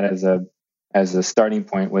having that as a starting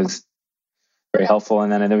point was very helpful.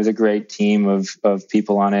 And then there was a great team of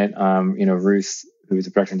people on it. Ruth, who was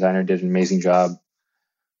a production designer, did an amazing job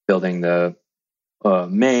building the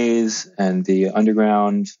maze and the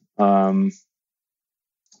underground. It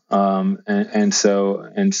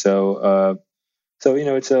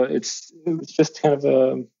was just kind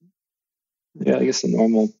of I guess a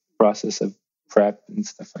normal process of prep and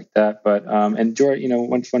stuff like that. But and Jordan,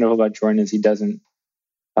 what's wonderful about Jordan is he doesn't.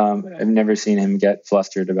 I've never seen him get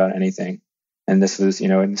flustered about anything, and this was,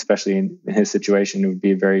 and especially in his situation, it would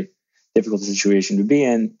be a very difficult situation to be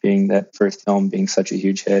in, being that first film being such a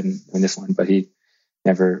huge hit, and this one. But he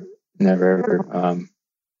never he never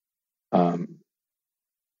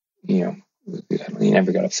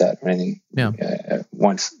got upset or anything.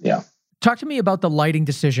 Once. Yeah. Talk to me about the lighting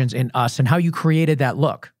decisions in Us and how you created that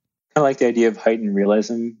look. I like the idea of heightened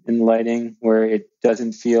realism in the lighting, where it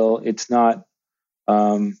doesn't feel, it's not,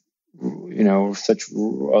 such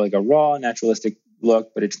like a raw, naturalistic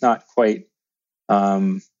look, but it's not quite,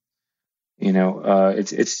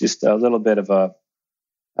 it's just a little bit of a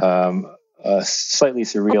slightly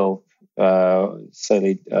surreal,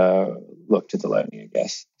 look to the lighting, I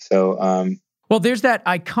guess. So, well, there's that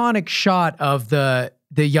iconic shot of the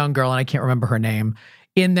young girl, and I can't remember her name,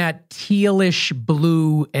 in that tealish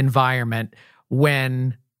blue environment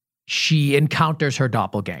when she encounters her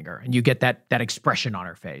doppelganger, and you get that expression on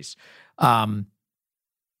her face.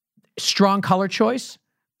 Strong color choice,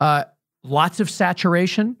 lots of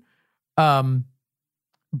saturation,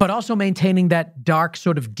 but also maintaining that dark,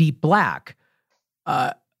 sort of deep black.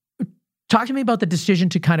 Talk to me about the decision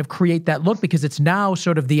to kind of create that look, because it's now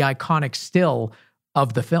sort of the iconic still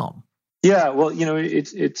of the film. Yeah, well,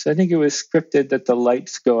 it's. I think it was scripted that the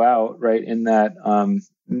lights go out right in that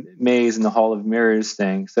maze in the Hall of Mirrors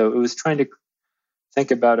thing. So it was trying to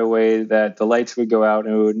think about a way that the lights would go out,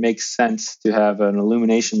 and it would make sense to have an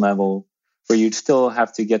illumination level where you'd still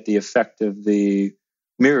have to get the effect of the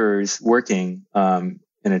mirrors working in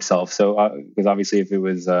itself. So because obviously, if it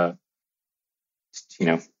was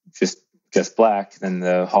just black, then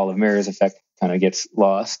the Hall of Mirrors effect kind of gets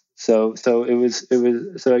lost. So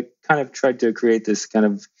I kind of tried to create this kind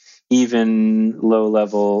of even low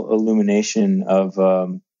level illumination of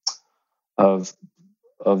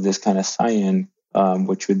this kind of cyan,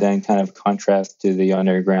 which would then kind of contrast to the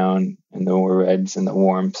underground and the reds and the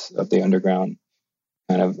warmth of the underground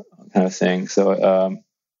kind of thing. So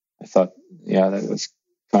I thought, that was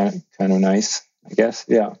kind of nice, I guess.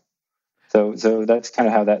 Yeah. So that's kind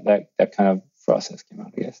of how that kind of process came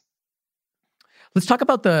out, I guess. Let's talk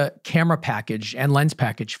about the camera package and lens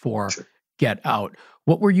package for Sure. Get Out.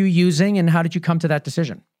 What were you using, and how did you come to that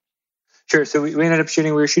decision? Sure. So we ended up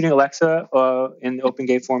shooting Alexa in the open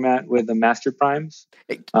gate format with the master primes.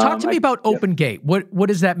 Talk to me about open gate. What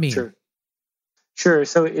does that mean? Sure.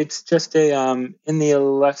 So it's just in the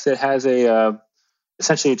Alexa, it has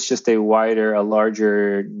essentially it's just a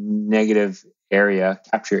larger negative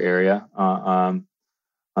capture area on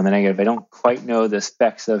the negative. I don't quite know the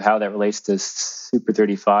specs of how that relates to Super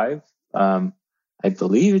 35. I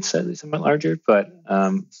believe it's somewhat larger, but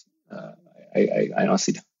I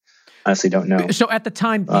honestly don't know. So at the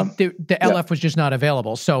time, the LF was just not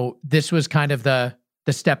available. So this was kind of the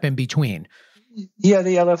step in between. Yeah,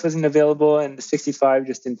 the LF wasn't available, and the 65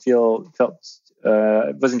 just didn't felt.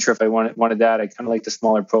 Wasn't sure if I wanted that. I kind of like the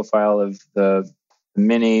smaller profile of the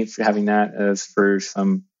Mini, for having that as for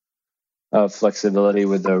some flexibility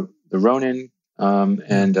with the Ronin,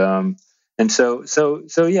 and so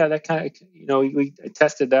yeah, that kind of we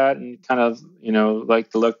tested that and kind of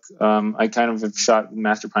liked the look. I kind of have shot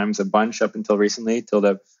Master Primes a bunch up until recently, till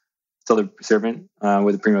the Servant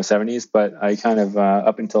with the Primo 70s, but I kind of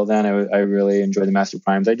up until then I really enjoyed the Master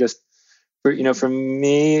Primes. I just for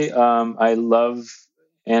me I love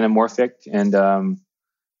anamorphic and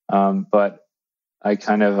but I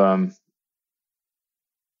kind of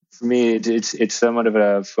for me it's somewhat of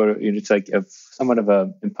a photo. It's like somewhat of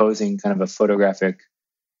a imposing kind of a photographic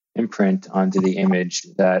imprint onto the image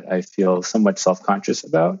that I feel somewhat self-conscious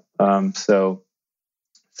about. So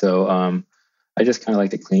I just kind of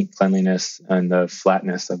like the cleanliness and the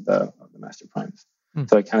flatness of the Master Primes.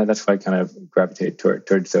 So that's why I kind of gravitate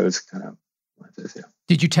towards those kind of lenses. Yeah.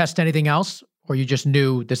 Did you test anything else, or you just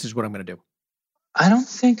knew this is what I'm going to do? I don't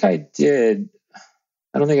think I did.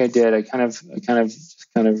 I kind of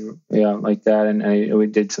like that, and we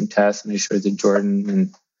did some tests, and I showed it to Jordan,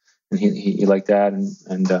 and he liked that,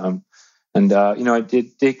 and I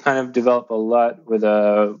did kind of develop a lot with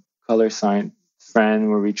a color science friend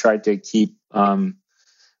where we tried to keep where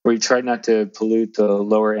we tried not to pollute the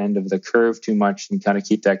lower end of the curve too much and kind of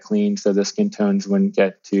keep that clean, so the skin tones wouldn't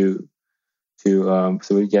get so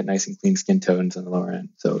we'd get nice and clean skin tones on the lower end.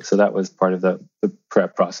 So that was part of the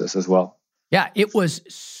prep process as well. Yeah, it was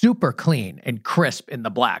super clean and crisp in the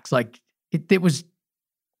blacks. Like it was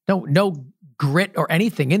no grit or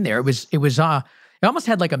anything in there. It almost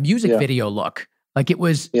had like a music video look. Like it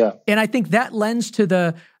was, and I think that lends to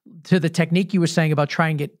the technique you were saying about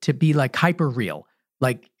trying it to be like hyper real.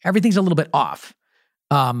 Like everything's a little bit off.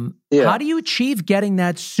 How do you achieve getting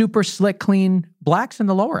that super slick, clean blacks in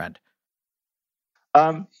the lower end?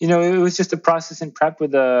 It was just a process in prep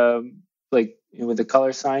with with the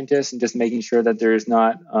color scientist, and just making sure that there is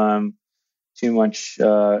not too much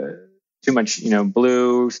blue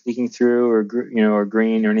sneaking through, or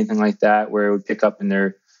green or anything like that, where it would pick up in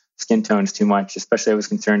their skin tones too much. Especially I was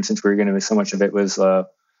concerned, since we were going to, so much of it was low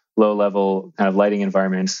level kind of lighting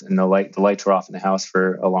environments, and the lights were off in the house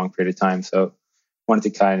for a long period of time. So I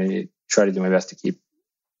wanted to kind of try to do my best to keep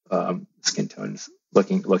skin tones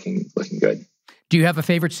looking good. Do you have a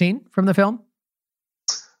favorite scene from the film?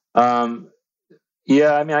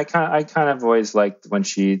 Yeah, I mean, I kind of always liked when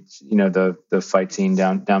she, the fight scene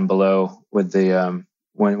down below with the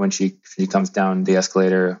when she comes down the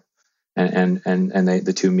escalator and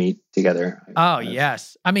the two meet together. Oh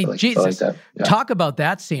yes, I mean, Jesus, talk about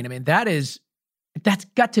that scene. I mean, that's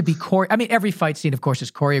got to be I mean, every fight scene, of course,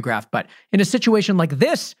 is choreographed, but in a situation like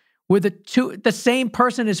this, where the same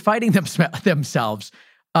person is fighting themselves.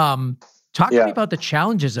 Talk to me about the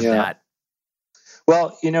challenges of that.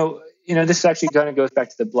 Well, this actually kind of goes back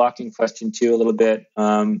to the blocking question too a little bit.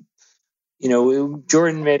 Jordan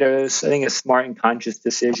made I think a smart and conscious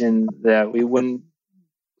decision that we wouldn't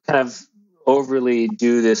kind of overly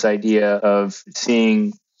do this idea of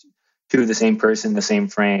seeing two of the same person in the same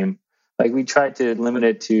frame. Like, we tried to limit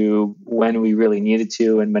it to when we really needed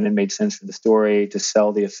to and when it made sense for the story to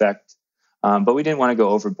sell the effect. But we didn't want to go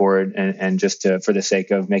overboard and just for the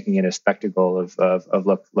sake of making it a spectacle of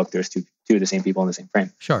look, there's two of the same people in the same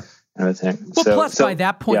frame. Sure. Kind of thing. Well, plus by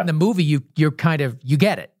that point in the movie, you get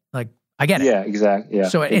it. Like, I get it. Yeah, exactly. Yeah.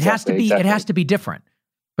 So it has to be different.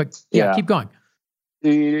 But keep going.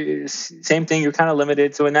 Same thing. You're kind of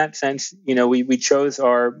limited. So in that sense, we chose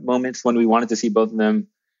our moments when we wanted to see both of them,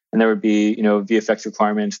 and there would be VFX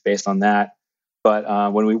requirements based on that.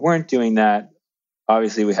 But when we weren't doing that,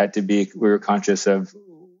 obviously we were conscious of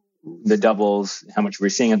the doubles, how much we were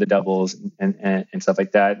seeing of the doubles and stuff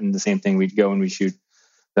like that. And the same thing, we'd go and we shoot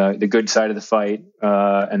the good side of the fight,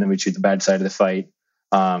 and then we'd shoot the bad side of the fight.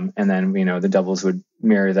 And then, the doubles would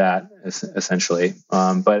mirror that essentially.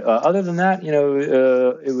 But other than that,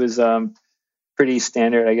 it was pretty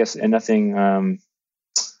standard, I guess, and nothing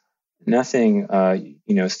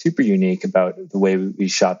super unique about the way we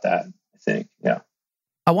shot that, I think. Yeah.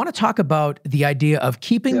 I want to talk about the idea of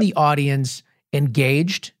keeping the audience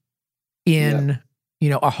engaged in,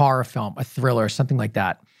 a horror film, a thriller, something like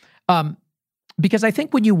that. Because I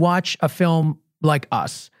think when you watch a film like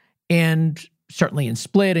Us, and certainly in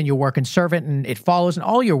Split and your work in Servant and It Follows and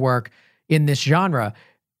all your work in this genre,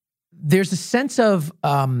 there's a sense of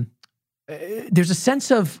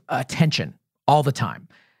tension all the time.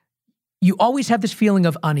 You always have this feeling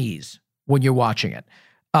of unease when you're watching it.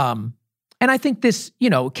 And I think this,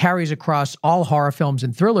 carries across all horror films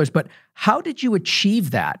and thrillers, but how did you achieve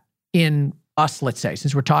that in Us, let's say,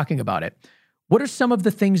 since we're talking about it? What are some of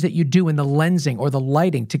the things that you do in the lensing or the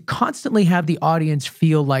lighting to constantly have the audience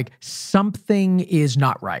feel like something is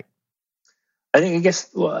not right? I guess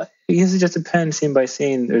it just depends scene by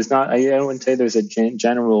scene. There's not, I wouldn't say there's a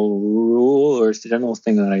general rule or a general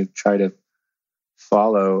thing that I try to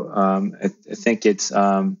follow. I think it's,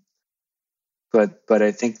 but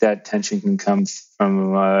I think that tension can come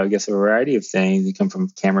from, a variety of things. It can come from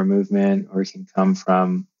camera movement, or it can come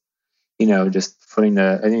from, just putting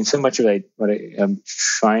so much of what I am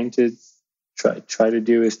trying to try to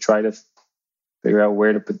do is try to figure out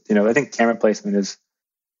where to put, I think camera placement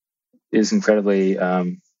is incredibly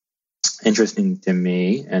interesting to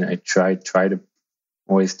me. And I try to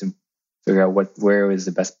always to figure out where is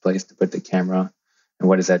the best place to put the camera, and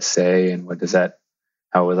what does that say, and what does that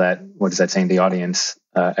say to the audience,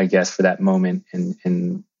 I guess, for that moment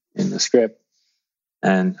in the script.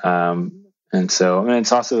 And so,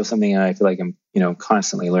 it's also something I feel like I'm,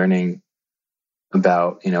 constantly learning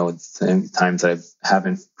about, times I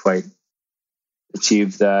haven't quite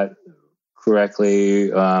achieved that correctly.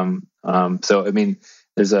 So,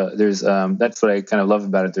 there's that's what I kind of love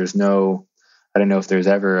about it. I don't know if there's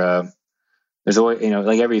ever there's always,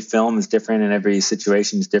 like every film is different and every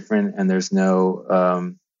situation is different, and there's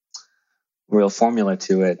no real formula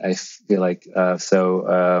to it, I feel like.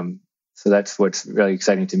 So that's what's really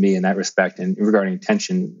exciting to me in that respect. And regarding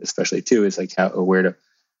tension, especially too, is like where to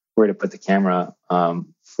put the camera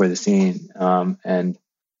for the scene, and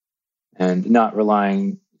not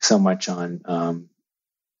relying so much on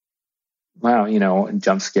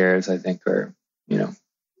jump scares. I think are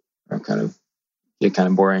kind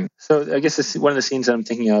of boring. So I guess one of the scenes that I'm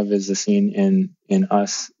thinking of is the scene in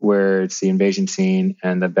Us where it's the invasion scene,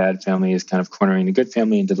 and the bad family is kind of cornering the good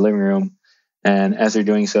family into the living room. And as they're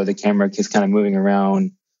doing so, the camera is kind of moving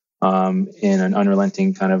around in an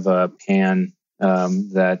unrelenting kind of pan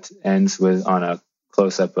that ends on a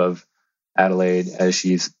close-up of Adelaide as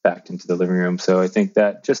she's backed into the living room. So I think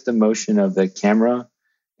that just the motion of the camera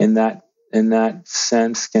in that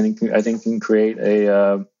sense can create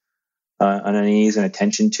an unease and a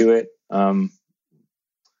tension to it.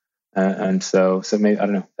 And so maybe, I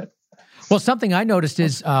don't know. Well, something I noticed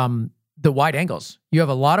is the wide angles. You have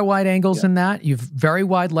a lot of wide angles in that. You've very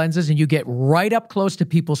wide lenses, and you get right up close to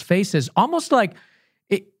people's faces, almost like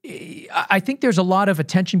I think there's a lot of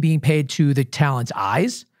attention being paid to the talent's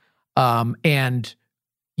eyes, and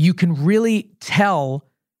you can really tell.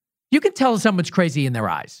 You can tell someone's crazy in their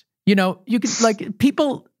eyes. You can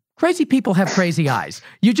crazy people have crazy eyes.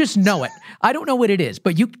 You just know it. I don't know what it is,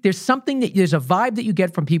 but there's a vibe that you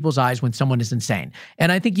get from people's eyes when someone is insane,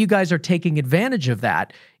 and I think you guys are taking advantage of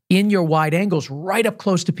that in your wide angles right up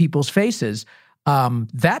close to people's faces.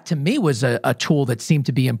 That to me was a tool that seemed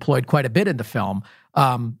to be employed quite a bit in the film.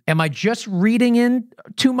 Am I just reading in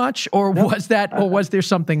too much, or was there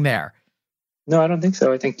something there? No, I don't think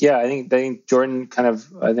so. I think Jordan kind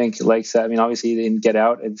of likes that. I mean, obviously they didn't Get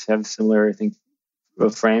Out and have similar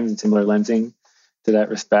frames and similar lensing to that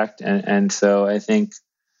respect, and so I think,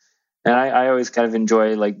 and I always kind of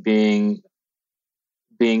enjoy like being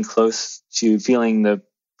close to feeling the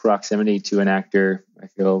proximity to an actor. I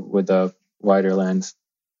feel with a wider lens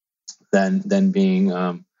than being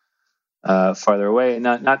farther away.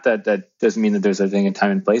 Not that doesn't mean that there's a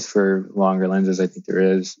time and place for longer lenses. I think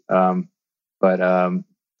there is, but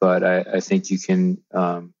I think you can.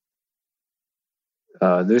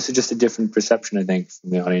 There's just a different perception, I think, from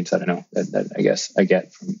the audience. I don't know that I guess I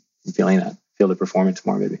get from feeling that, feel the performance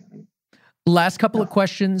more, maybe. Last couple of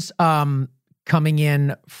questions coming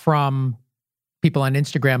in from people on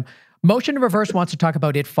Instagram. Motion in Reverse wants to talk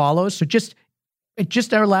about It Follows. So just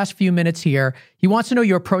our last few minutes here, he wants to know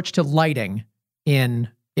your approach to lighting in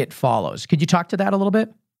It Follows. Could you talk to that a little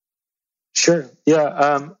bit? Sure.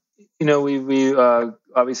 Yeah. We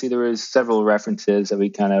obviously there was several references that we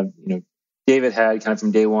kind of, David had kind of from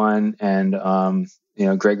day one, and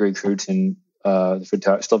Gregory Crutzen,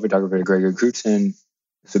 the still photographer Gregory Crutzen,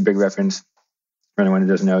 is a big reference for anyone who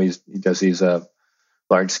doesn't know. He does these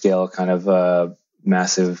large scale kind of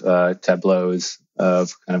massive tableaus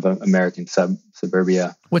of kind of American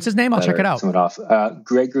suburbia. What's his name? I'll check it out. Somewhat off.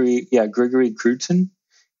 Gregory Crutzen.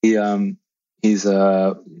 He's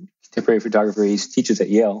a contemporary photographer. He teaches at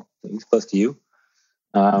Yale. So he's close to you.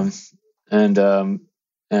 And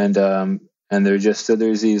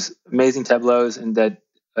there's these amazing tableaus, and that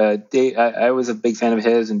I was a big fan of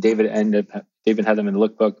his, and David had them in the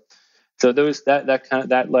lookbook. So there was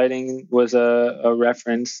that lighting was a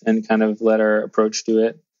reference and kind of led our approach to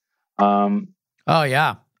it. Oh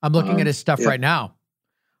yeah, I'm looking at his stuff right now.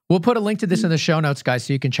 We'll put a link to this in the show notes, guys,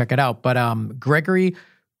 so you can check it out. But Gregory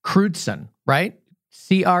Crutzen, right?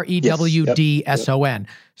 Crewdson. Yep.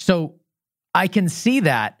 So I can see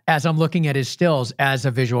that as I'm looking at his stills as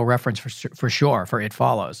a visual reference for sure for It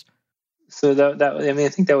Follows. So I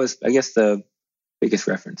think that was, I guess, the biggest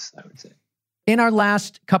reference, I would say. In our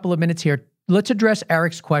last couple of minutes here, let's address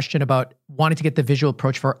Eric's question about wanting to get the visual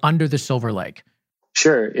approach for Under the Silver Lake.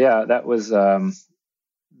 Sure. Yeah, that was kind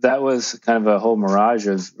of a whole mirage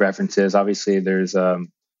of references. Obviously, there's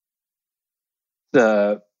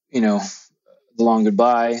the Long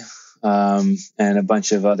Goodbye, and a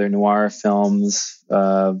bunch of other noir films,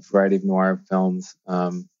 variety of noir films,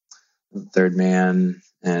 Third Man,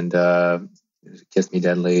 and Kiss Me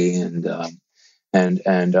Deadly, and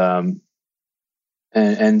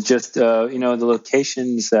just the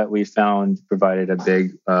locations that we found provided a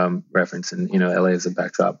big reference, and LA as a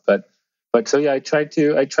backdrop. But so yeah, we tried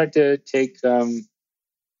to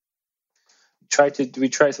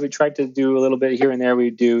do a little bit here and there.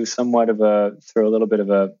 We do somewhat of throw a little bit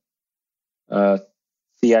of a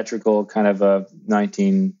theatrical kind of a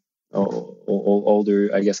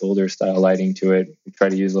older style lighting to it. We try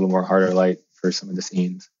to use a little more harder light for some of the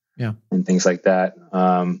scenes, and things like that.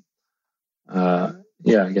 I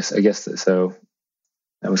guess so.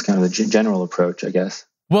 That was kind of the general approach, I guess.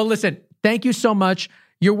 Well, listen, thank you so much.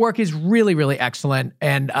 Your work is really, really excellent.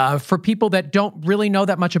 And for people that don't really know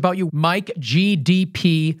that much about you,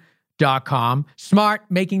 MikeGDP.com. Smart,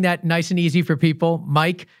 making that nice and easy for people.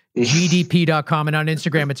 MikeGDP.com. And on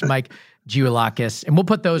Instagram, it's Mike Giulakis. And we'll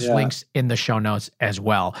put those links in the show notes as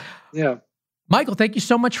well. Yeah. Michael, thank you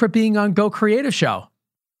so much for being on Go Creative Show.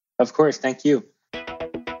 Of course. Thank you.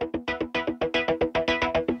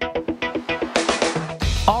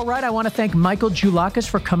 All right, I want to thank Michael Giulakis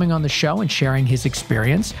for coming on the show and sharing his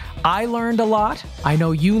experience. I learned a lot. I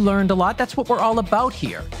know you learned a lot. That's what we're all about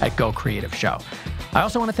here at Go Creative Show. I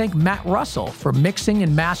also want to thank Matt Russell for mixing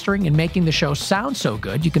and mastering and making the show sound so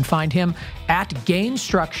good. You can find him at Gain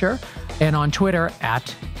Structure and on Twitter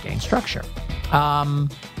at Gain Structure.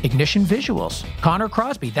 Ignition Visuals, Connor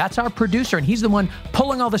Crosby, that's our producer, and he's the one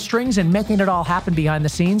pulling all the strings and making it all happen behind the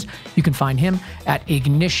scenes. You can find him at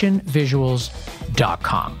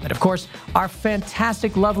ignitionvisuals.com. And of course, our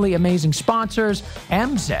fantastic, lovely, amazing sponsors,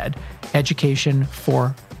 MZ, Education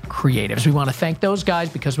for Creatives. We want to thank those guys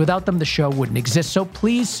because without them, the show wouldn't exist. So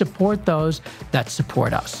please support those that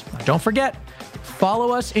support us. Now, don't forget,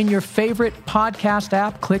 follow us in your favorite podcast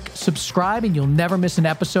app. Click subscribe and you'll never miss an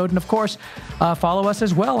episode. And of course, follow us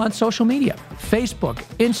as well on social media, Facebook,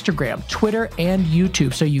 Instagram, Twitter, and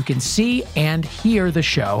YouTube, so you can see and hear the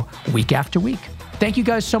show week after week. Thank you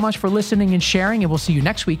guys so much for listening and sharing, and we'll see you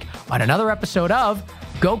next week on another episode of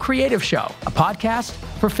Go Creative Show, a podcast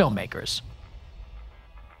for filmmakers.